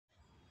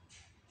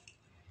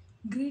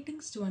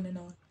Greetings to one and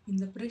all in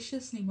the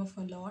precious name of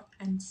our Lord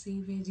and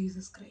Savior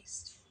Jesus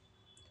Christ.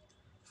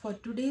 For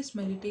today's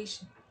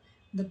meditation,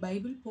 the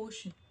Bible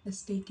portion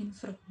is taken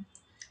from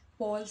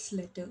Paul's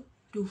letter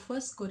to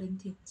First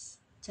Corinthians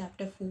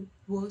chapter 4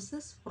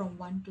 verses from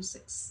 1 to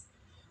 6.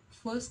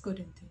 First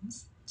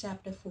Corinthians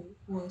chapter 4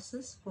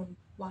 verses from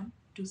 1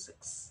 to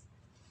 6.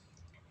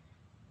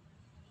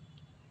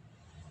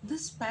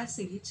 This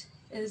passage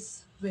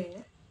is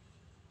where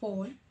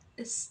Paul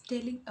is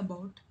telling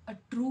about a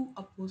true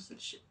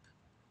apostleship.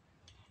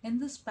 In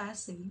this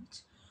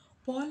passage,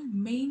 Paul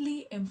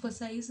mainly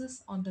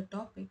emphasizes on the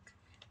topic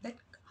that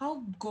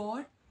how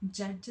God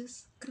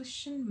judges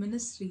Christian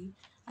ministry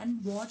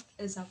and what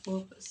is our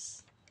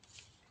purpose.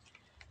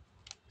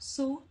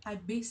 So, I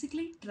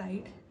basically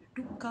tried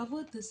to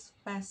cover this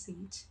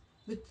passage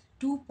with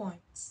 2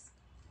 points.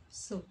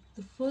 So,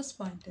 the first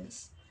point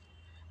is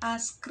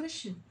as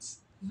Christians,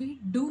 we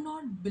do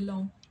not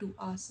belong to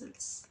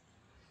ourselves,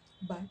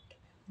 but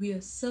we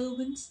are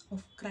servants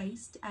of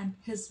Christ and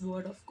His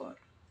Word of God.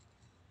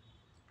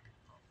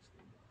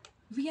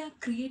 We are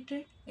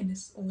created in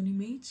His own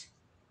image.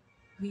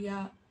 We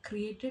are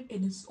created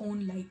in His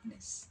own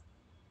likeness.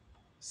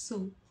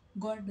 So,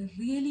 God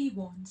really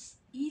wants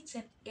each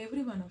and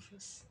every one of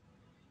us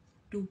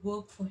to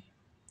work for Him,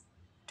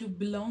 to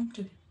belong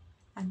to Him,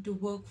 and to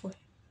work for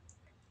Him.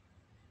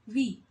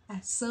 We,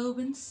 as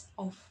servants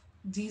of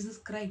Jesus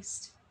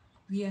Christ,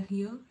 we are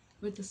here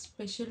with a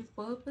special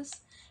purpose.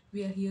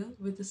 We are here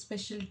with a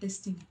special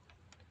destiny.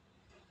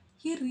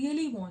 He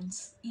really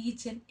wants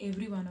each and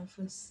every one of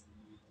us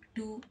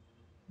to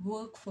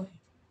work for Him,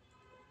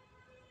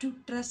 to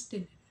trust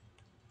in Him,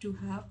 to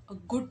have a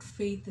good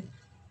faith in Him.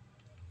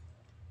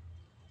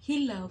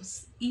 He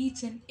loves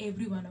each and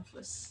every one of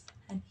us,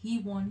 and He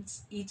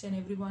wants each and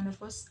every one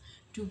of us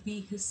to be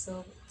His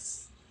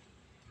servants.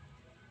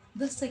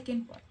 The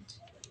second point,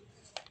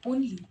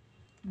 only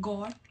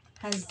God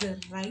has the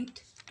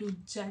right to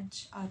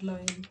judge our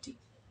loyalty.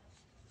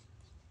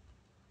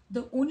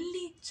 The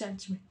only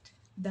judgment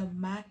that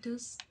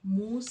matters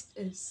most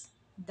is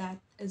that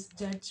is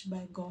judged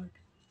by God,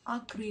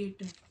 our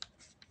Creator,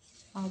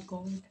 our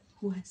God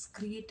who has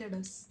created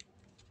us.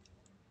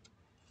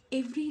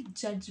 Every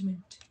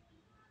judgment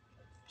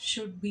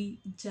should be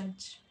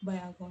judged by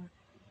our God.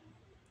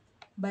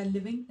 By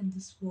living in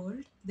this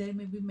world, there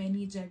may be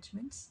many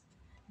judgments,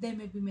 there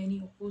may be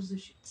many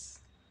oppositions,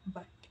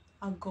 but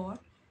our God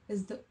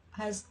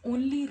has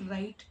only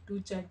right to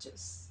judge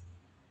us.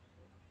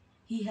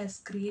 He has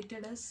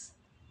created us,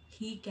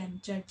 He can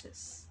judge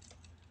us.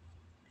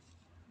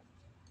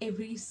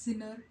 Every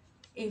sinner,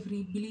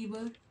 every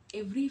believer,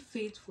 every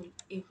faithful,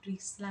 every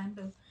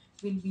slander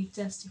will be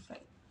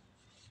justified,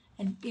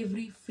 and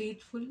every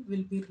faithful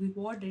will be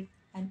rewarded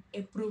and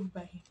approved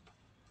by Him,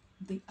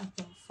 the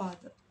Abba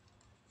Father.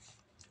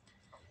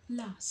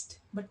 Last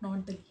but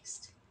not the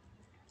least,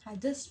 I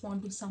just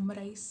want to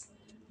summarize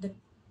the,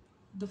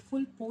 the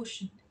full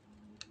portion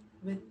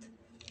with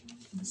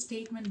the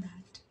statement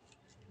that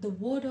the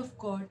Word of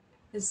God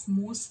is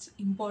most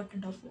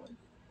important of all.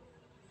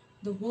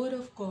 The Word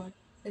of God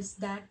is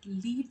that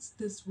leads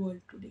this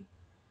world today.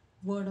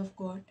 Word of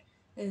God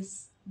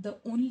is the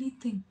only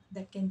thing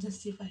that can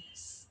justify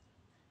us.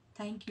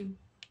 Thank you.